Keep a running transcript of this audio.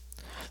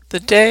The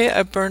day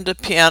I burned a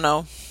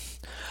piano.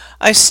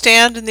 I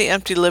stand in the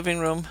empty living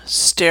room,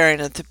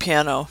 staring at the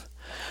piano.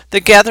 The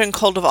gathering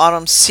cold of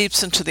autumn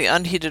seeps into the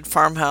unheated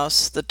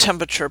farmhouse, the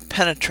temperature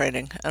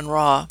penetrating and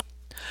raw.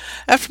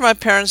 After my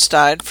parents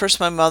died, first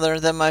my mother,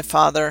 then my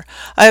father,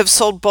 I have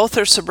sold both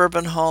their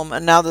suburban home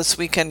and now this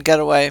weekend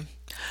getaway.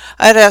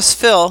 I had asked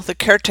Phil, the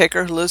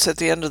caretaker who lives at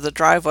the end of the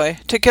driveway,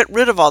 to get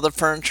rid of all the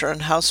furniture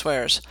and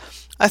housewares.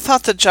 I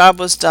thought the job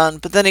was done,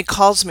 but then he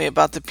calls me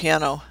about the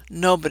piano.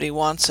 Nobody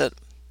wants it.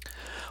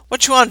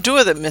 "What you want to do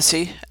with it,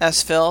 missy?"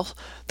 asked Phil.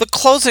 "The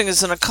closing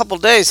is in a couple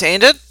days,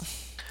 ain't it?"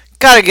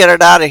 "Gotta get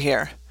it out of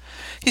here."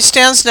 He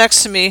stands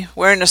next to me,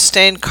 wearing a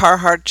stained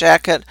Carhartt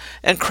jacket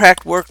and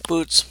cracked work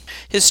boots.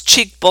 His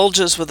cheek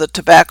bulges with a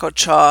tobacco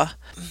chaw.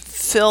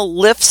 Phil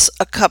lifts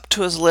a cup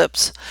to his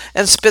lips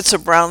and spits a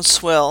brown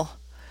swill.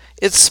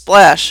 Its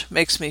splash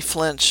makes me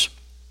flinch.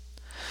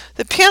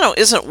 "The piano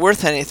isn't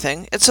worth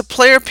anything. It's a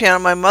player piano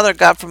my mother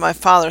got for my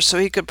father so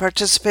he could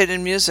participate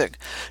in music,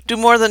 do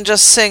more than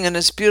just sing in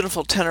his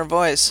beautiful tenor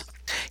voice.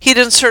 He'd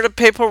insert a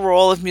paper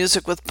roll of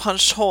music with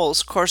punched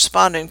holes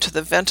corresponding to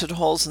the vented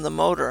holes in the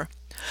motor.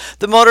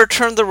 The motor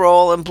turned the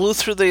roll and blew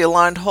through the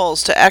aligned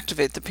holes to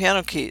activate the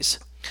piano keys.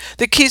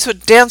 The keys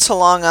would dance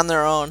along on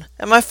their own,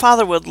 and my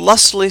father would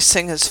lustily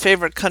sing his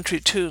favorite country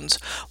tunes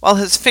while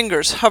his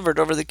fingers hovered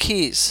over the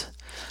keys.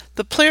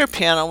 The player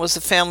piano was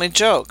the family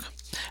joke.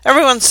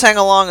 Everyone sang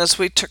along as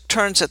we took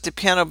turns at the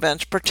piano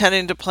bench,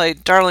 pretending to play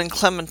Darling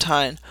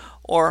Clementine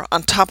or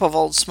On Top of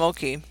Old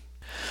Smoky.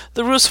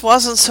 The ruse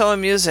wasn't so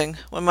amusing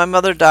when my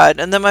mother died,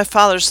 and then my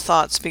father's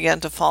thoughts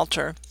began to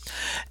falter.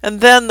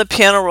 And then the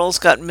piano rolls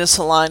got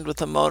misaligned with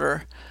the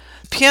motor.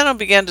 The piano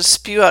began to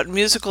spew out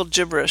musical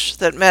gibberish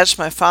that matched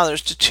my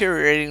father's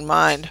deteriorating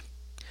mind.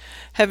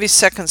 Heavy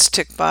seconds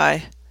tick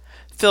by.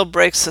 Phil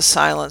breaks the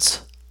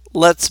silence.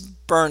 "Let's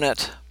burn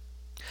it."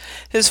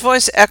 His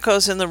voice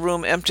echoes in the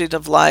room emptied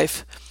of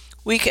life.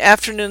 Weak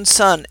afternoon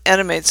sun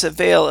animates a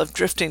veil of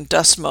drifting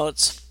dust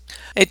motes.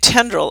 A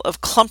tendril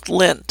of clumped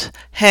lint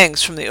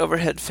hangs from the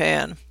overhead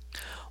fan.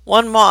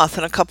 One moth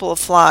and a couple of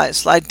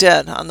flies lie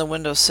dead on the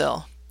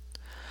windowsill.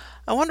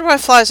 I wonder why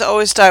flies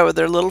always die with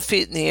their little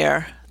feet in the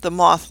air. The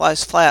moth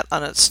lies flat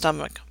on its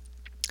stomach.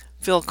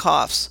 Phil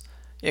coughs.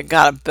 "You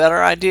got a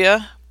better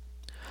idea?"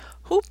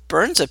 Who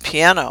burns a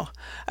piano?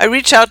 I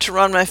reach out to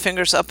run my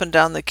fingers up and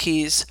down the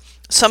keys.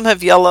 Some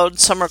have yellowed,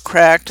 some are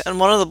cracked, and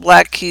one of the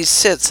black keys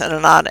sits at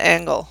an odd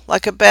angle,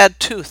 like a bad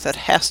tooth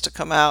that has to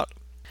come out.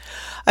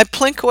 I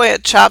plink away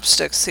at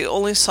Chopsticks, the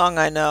only song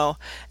I know,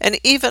 and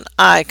even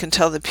I can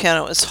tell the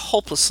piano is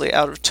hopelessly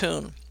out of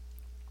tune.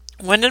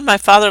 When did my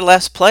father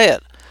last play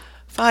it?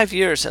 5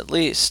 years at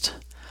least.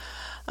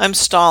 I'm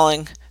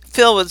stalling.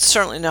 Phil would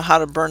certainly know how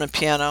to burn a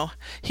piano.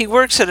 He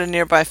works at a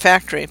nearby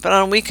factory, but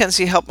on weekends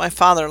he helped my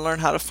father learn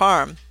how to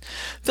farm.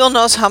 Phil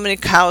knows how many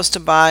cows to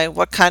buy,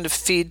 what kind of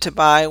feed to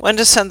buy, when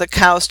to send the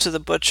cows to the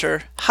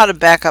butcher, how to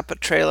back up a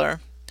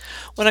trailer.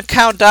 When a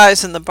cow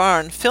dies in the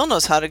barn, Phil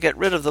knows how to get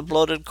rid of the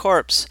bloated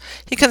corpse.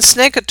 He can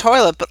snake a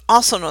toilet, but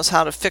also knows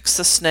how to fix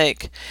the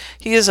snake.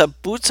 He is a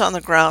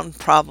boots-on-the-ground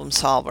problem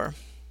solver.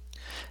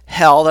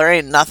 "Hell, there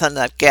ain't nothing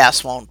that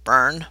gas won't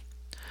burn."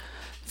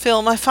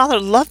 "Phil, my father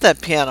loved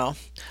that piano.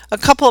 A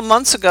couple of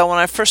months ago, when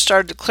I first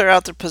started to clear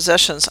out their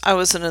possessions, I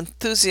was an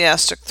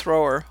enthusiastic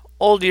thrower.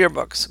 Old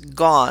yearbooks,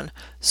 gone.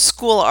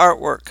 School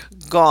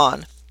artwork,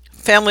 gone.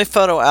 Family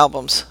photo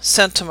albums,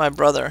 sent to my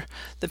brother.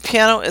 The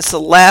piano is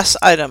the last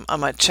item on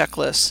my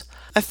checklist.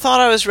 I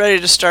thought I was ready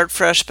to start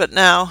fresh, but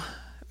now,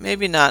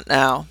 maybe not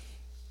now."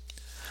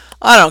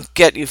 "I don't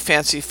get you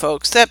fancy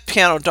folks. That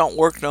piano don't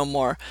work no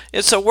more.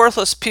 It's a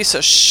worthless piece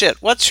of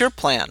shit. What's your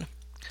plan?"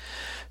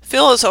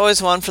 Phil is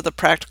always one for the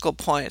practical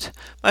point.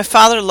 My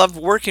father loved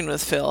working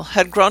with Phil,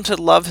 had grown to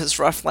love his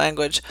rough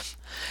language,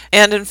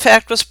 and in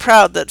fact was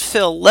proud that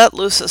Phil let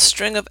loose a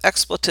string of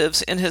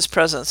expletives in his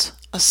presence,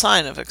 a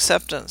sign of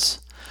acceptance.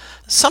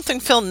 Something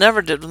Phil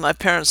never did with my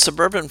parents'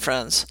 suburban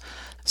friends,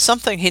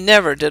 something he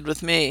never did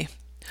with me.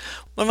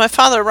 When my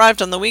father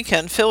arrived on the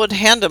weekend, Phil would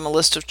hand him a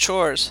list of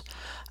chores.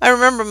 I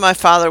remember my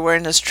father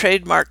wearing his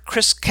trademark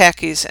crisp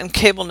khakis and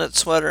cable-knit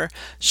sweater,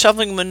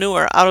 shoveling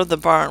manure out of the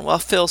barn while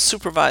Phil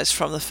supervised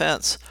from the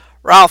fence.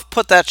 "Ralph,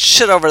 put that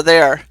shit over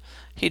there!"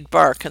 He'd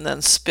bark and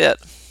then spit.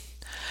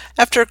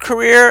 After a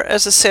career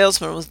as a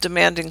salesman with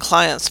demanding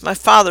clients, my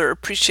father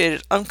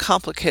appreciated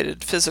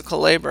uncomplicated physical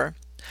labor.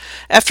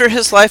 After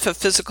his life of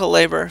physical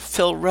labor,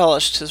 Phil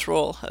relished his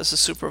role as a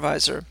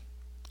supervisor.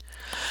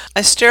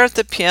 I stare at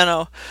the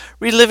piano,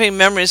 reliving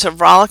memories of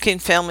rollicking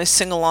family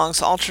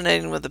sing-alongs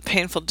alternating with the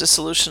painful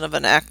dissolution of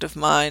an active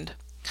mind.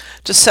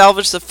 To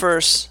salvage the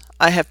first,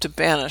 I have to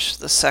banish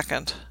the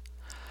second.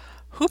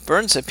 Who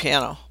burns a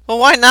piano? Well,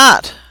 why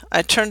not?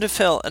 I turn to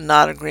Phil and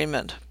nod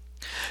agreement.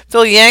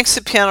 Phil yanks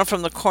the piano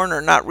from the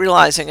corner, not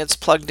realizing it's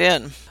plugged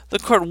in. The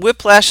cord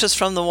whiplashes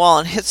from the wall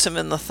and hits him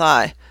in the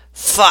thigh.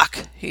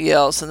 "Fuck!" he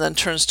yells, and then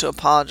turns to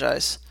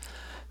apologize.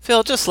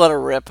 "Phil, just let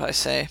her rip," I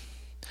say.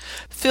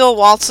 Phil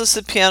waltzes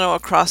the piano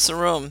across the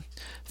room.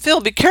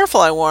 "Phil, be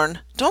careful," I warn.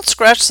 "Don't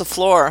scratch the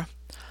floor."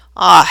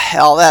 Ah,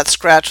 hell, that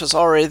scratch was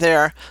already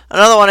there.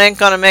 Another one ain't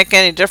gonna make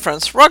any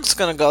difference. Rug's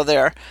gonna go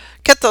there.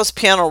 Get those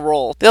piano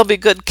rolls. They'll be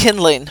good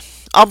kindling.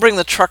 I'll bring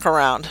the truck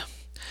around.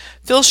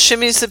 Phil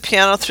shimmies the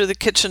piano through the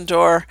kitchen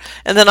door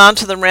and then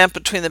onto the ramp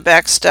between the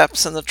back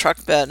steps and the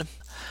truck bed.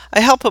 I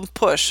help him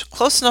push,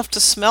 close enough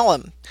to smell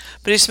him,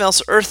 but he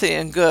smells earthy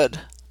and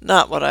good.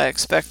 Not what I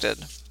expected.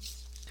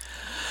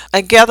 I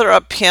gather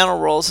up piano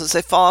rolls as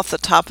they fall off the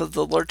top of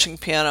the lurching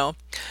piano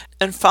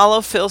and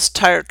follow Phil's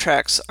tire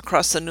tracks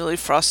across the newly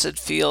frosted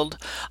field,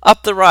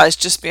 up the rise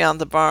just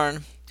beyond the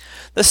barn.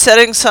 The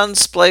setting sun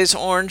splays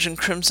orange and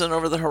crimson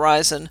over the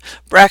horizon,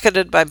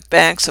 bracketed by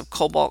banks of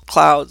cobalt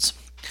clouds.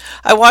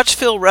 I watch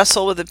Phil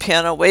wrestle with the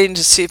piano, waiting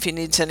to see if he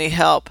needs any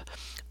help.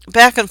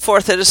 Back and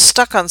forth, it is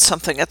stuck on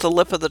something at the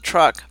lip of the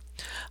truck.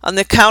 On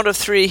the count of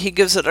 3, he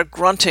gives it a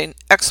grunting,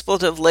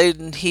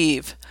 expletive-laden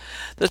heave.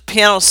 The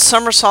piano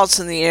somersaults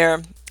in the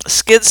air,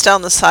 skids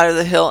down the side of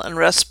the hill, and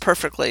rests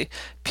perfectly,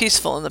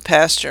 peaceful in the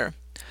pasture.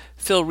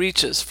 Phil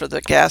reaches for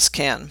the gas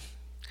can.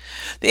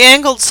 The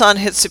angled sun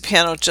hits the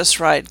piano just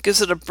right, gives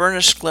it a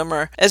burnished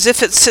glimmer, as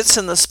if it sits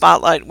in the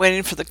spotlight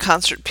waiting for the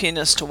concert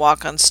pianist to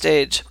walk on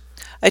stage.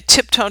 I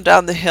tiptoe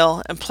down the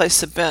hill and place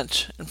the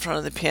bench in front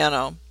of the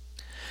piano.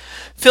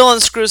 Phil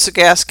unscrews the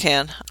gas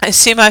can. I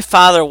see my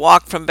father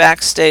walk from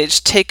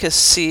backstage, take his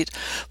seat,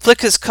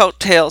 flick his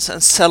coattails,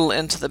 and settle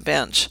into the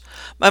bench.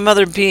 My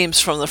mother beams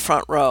from the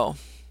front row.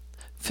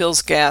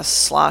 Phil's gas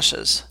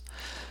sloshes.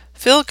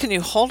 "Phil, can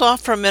you hold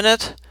off for a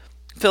minute?"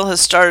 Phil has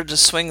started to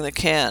swing the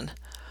can.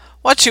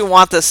 "What you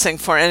want this thing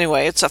for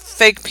anyway? It's a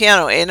fake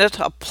piano, ain't it?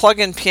 A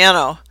plug-in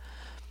piano."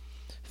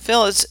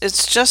 "Phil,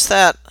 it's just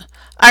that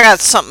I got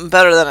something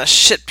better than a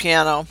shit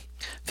piano."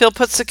 Phil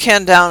puts the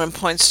can down and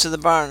points to the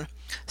barn.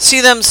 "See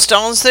them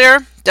stones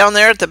there, down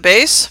there at the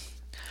base?"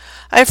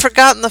 I have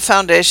forgotten the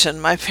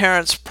foundation, my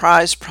parents'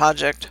 prized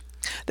project.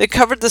 They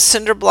covered the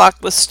cinder block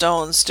with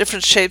stones,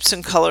 different shapes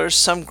and colors,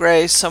 some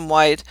gray, some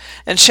white,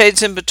 and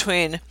shades in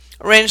between,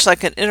 arranged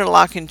like an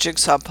interlocking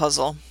jigsaw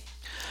puzzle.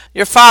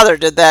 "Your father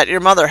did that. Your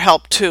mother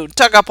helped too.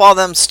 Dug up all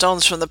them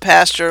stones from the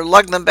pasture,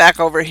 lugged them back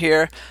over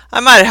here. I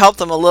might have helped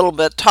them a little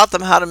bit, taught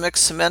them how to mix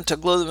cement to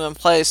glue them in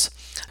place.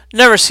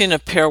 Never seen a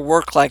pair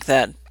work like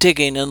that,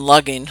 digging and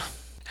lugging.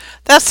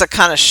 That's the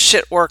kind of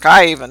shit work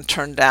I even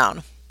turned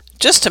down.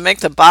 Just to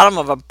make the bottom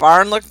of a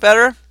barn look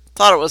better?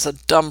 Thought it was a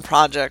dumb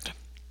project."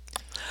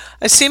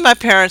 I see my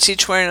parents,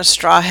 each wearing a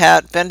straw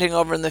hat, bending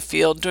over in the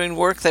field, doing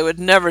work they would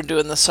never do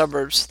in the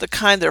suburbs, the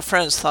kind their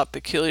friends thought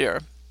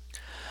peculiar.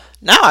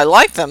 "Now I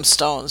like them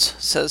stones,"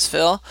 says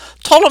Phil.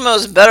 "Told 'em it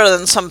was better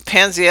than some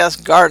pansy-ass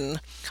garden.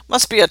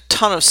 Must be a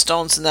ton of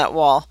stones in that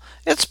wall.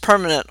 It's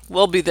permanent.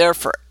 We'll be there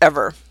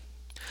forever."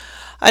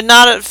 I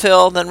nod at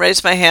Phil, then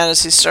raise my hand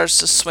as he starts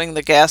to swing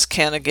the gas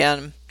can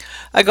again.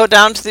 I go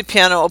down to the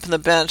piano, open the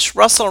bench,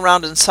 rustle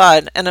around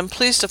inside, and am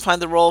pleased to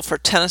find the roll for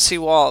Tennessee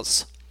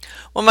Waltz.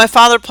 When my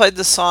father played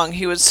the song,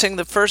 he would sing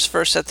the first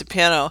verse at the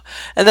piano,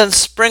 and then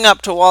spring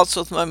up to waltz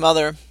with my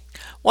mother.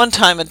 One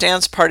time a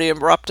dance party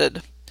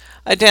erupted.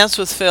 I danced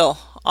with Phil,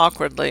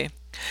 awkwardly.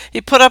 He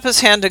put up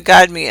his hand to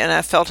guide me, and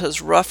I felt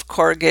his rough,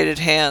 corrugated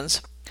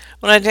hands.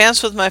 When I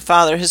danced with my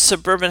father, his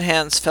suburban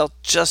hands felt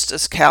just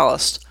as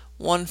calloused.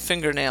 One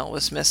fingernail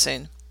was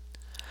missing.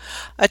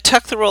 I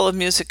tuck the roll of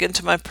music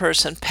into my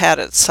purse and pat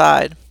its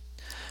side.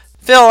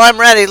 "Phil,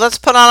 I'm ready. Let's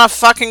put on a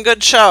fucking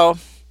good show."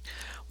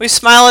 We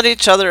smile at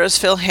each other as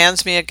Phil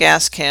hands me a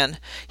gas can.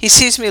 He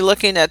sees me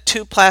looking at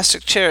 2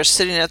 plastic chairs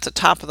sitting at the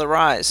top of the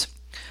rise.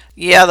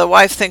 Yeah, the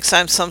wife thinks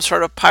I'm some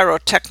sort of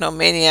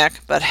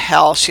pyrotechnomaniac, but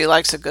hell, she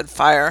likes a good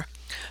fire.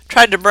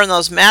 Tried to burn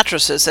those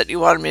mattresses that you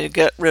wanted me to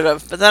get rid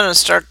of, but then it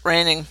started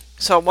raining,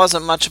 so it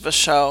wasn't much of a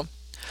show.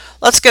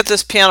 Let's get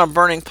this piano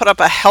burning, put up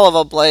a hell of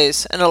a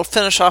blaze, and it'll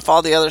finish off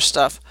all the other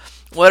stuff.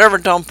 Whatever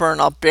don't burn,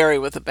 I'll bury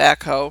with a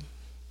backhoe.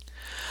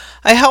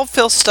 I help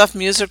Phil stuff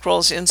music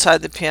rolls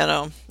inside the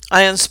piano.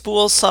 I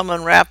unspool some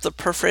and wrap the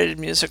perforated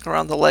music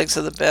around the legs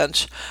of the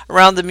bench,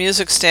 around the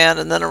music stand,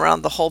 and then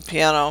around the whole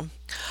piano.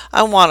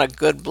 I want a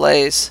good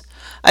blaze.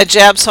 I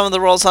jab some of the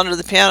rolls under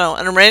the piano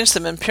and arrange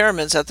them in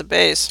pyramids at the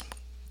base.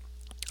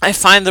 I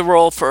find the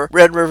roll for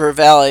Red River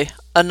Valley,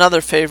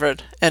 another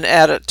favorite, and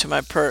add it to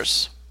my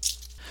purse.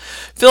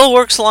 Phil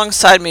works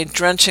alongside me,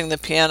 drenching the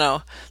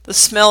piano. The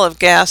smell of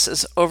gas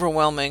is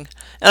overwhelming,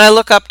 and I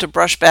look up to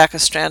brush back a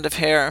strand of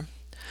hair.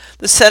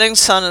 The setting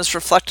sun is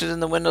reflected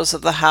in the windows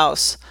of the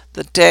house.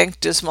 The dank,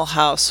 dismal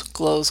house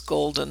glows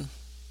golden.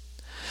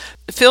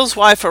 Phil's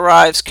wife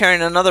arrives,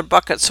 carrying another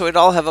bucket so we'd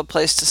all have a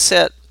place to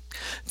sit.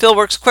 Phil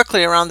works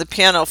quickly around the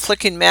piano,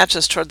 flicking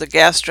matches toward the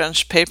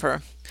gas-drenched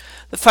paper.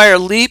 The fire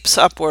leaps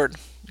upward.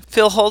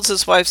 Phil holds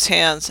his wife's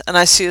hands, and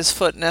I see his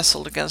foot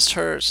nestled against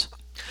hers.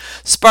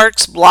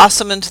 Sparks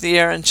blossom into the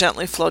air and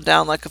gently flow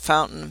down like a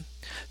fountain.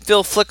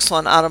 Phil flicks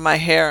one out of my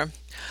hair.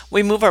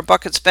 We move our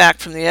buckets back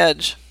from the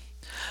edge.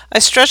 I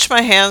stretch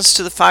my hands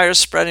to the fire's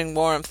spreading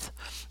warmth.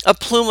 A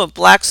plume of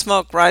black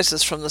smoke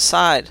rises from the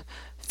side.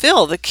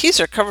 "Phil, the keys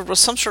are covered with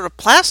some sort of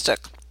plastic.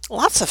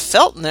 Lots of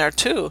felt in there,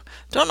 too.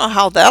 Don't know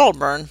how that'll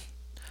burn."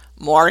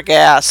 "More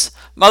gas.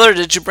 Mother,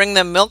 did you bring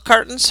them milk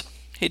cartons?"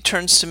 He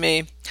turns to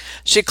me.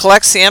 She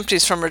collects the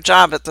empties from her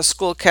job at the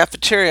school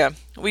cafeteria.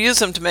 We use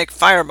them to make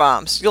fire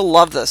bombs. You'll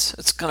love this.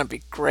 It's going to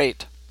be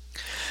great.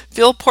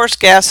 Phil pours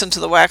gas into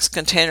the wax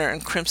container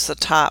and crimps the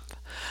top.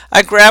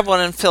 I grab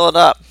one and fill it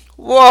up.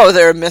 Whoa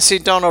there, missy,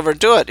 don't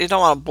overdo it. You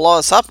don't want to blow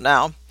us up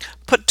now.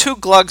 Put 2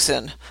 glugs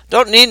in.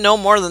 Don't need no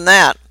more than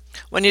that.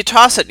 When you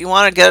toss it, you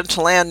want to get it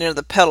to land near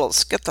the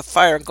pedals. Get the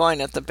fire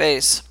going at the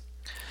base.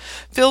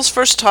 Phil's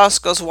first toss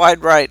goes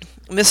wide right,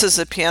 misses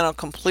the piano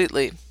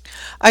completely.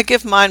 I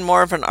give mine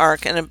more of an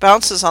arc, and it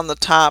bounces on the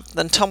top,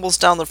 then tumbles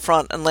down the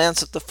front and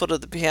lands at the foot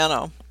of the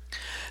piano.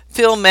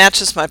 Phil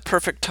matches my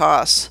perfect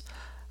toss.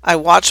 I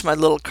watch my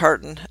little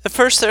carton. At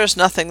first there is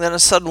nothing, then a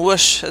sudden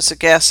whoosh as the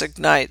gas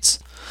ignites.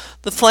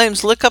 The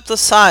flames lick up the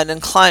side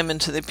and climb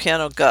into the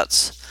piano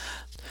guts.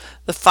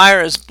 The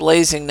fire is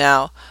blazing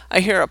now. I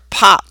hear a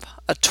pop,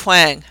 a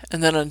twang,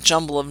 and then a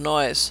jumble of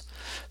noise.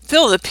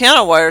 Phil, the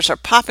piano wires are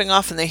popping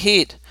off in the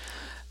heat.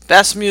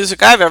 Best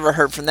music I've ever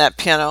heard from that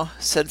piano,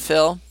 said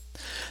Phil.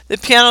 The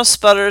piano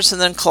sputters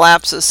and then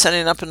collapses,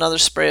 sending up another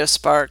spray of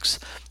sparks.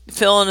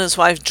 Phil and his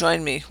wife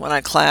join me when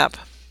I clap.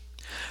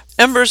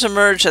 Embers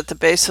emerge at the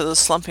base of the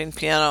slumping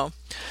piano.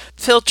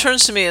 Phil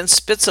turns to me and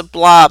spits a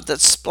blob that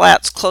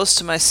splats close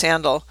to my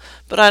sandal,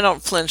 but I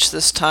don't flinch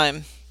this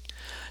time.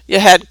 You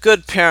had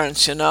good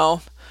parents, you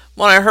know.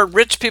 When I heard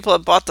rich people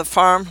had bought the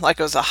farm like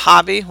it was a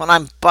hobby, when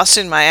I'm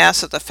busting my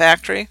ass at the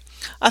factory,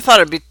 I thought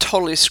it'd be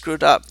totally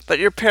screwed up. But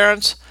your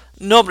parents,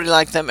 nobody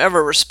like them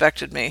ever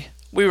respected me.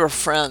 We were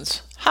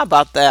friends. How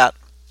about that?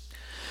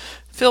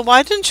 Phil,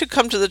 why didn't you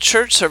come to the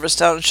church service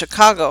down in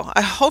Chicago?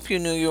 I hope you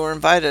knew you were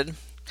invited.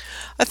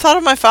 I thought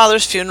of my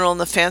father's funeral in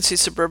the fancy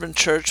suburban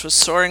church with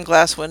soaring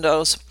glass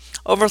windows,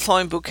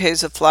 overflowing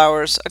bouquets of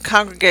flowers, a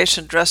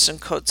congregation dressed in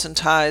coats and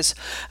ties,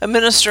 a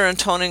minister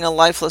intoning a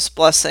lifeless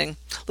blessing,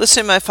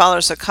 listing my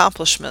father's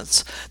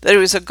accomplishments, that he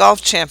was a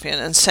golf champion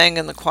and sang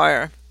in the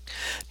choir.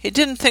 He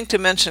didn't think to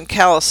mention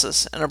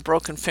calluses and a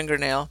broken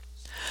fingernail.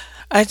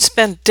 I'd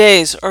spent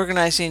days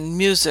organizing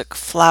music,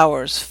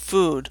 flowers,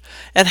 food,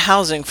 and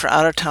housing for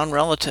out-of-town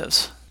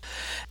relatives.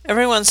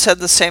 Everyone said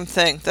the same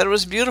thing, that it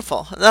was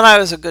beautiful, and that I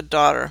was a good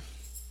daughter.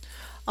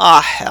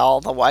 Ah,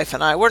 hell, the wife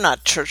and I, we're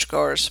not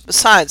churchgoers.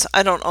 Besides,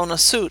 I don't own a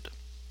suit.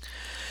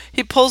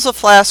 He pulls a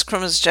flask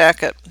from his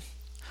jacket.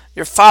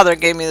 Your father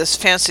gave me this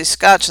fancy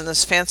scotch in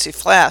this fancy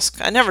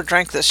flask. I never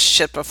drank this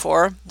shit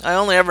before. I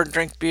only ever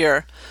drink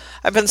beer.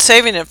 I've been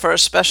saving it for a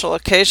special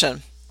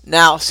occasion.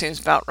 Now seems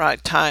about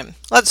right time.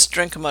 Let's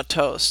drink him a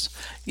toast.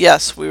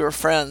 Yes, we were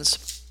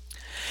friends.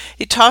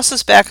 He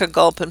tosses back a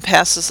gulp and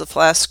passes the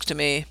flask to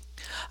me.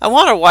 I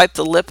want to wipe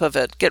the lip of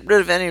it, get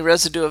rid of any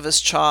residue of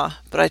his chaw,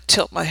 but I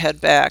tilt my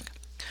head back.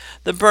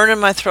 The burn in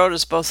my throat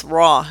is both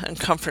raw and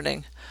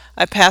comforting.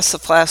 I pass the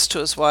flask to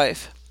his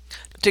wife.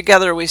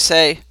 Together we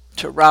say,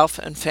 to Ralph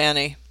and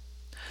Fanny.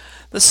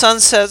 The sun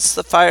sets,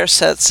 the fire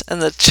sets,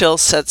 and the chill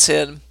sets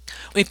in.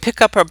 We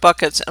pick up our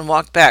buckets and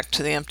walk back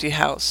to the empty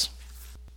house.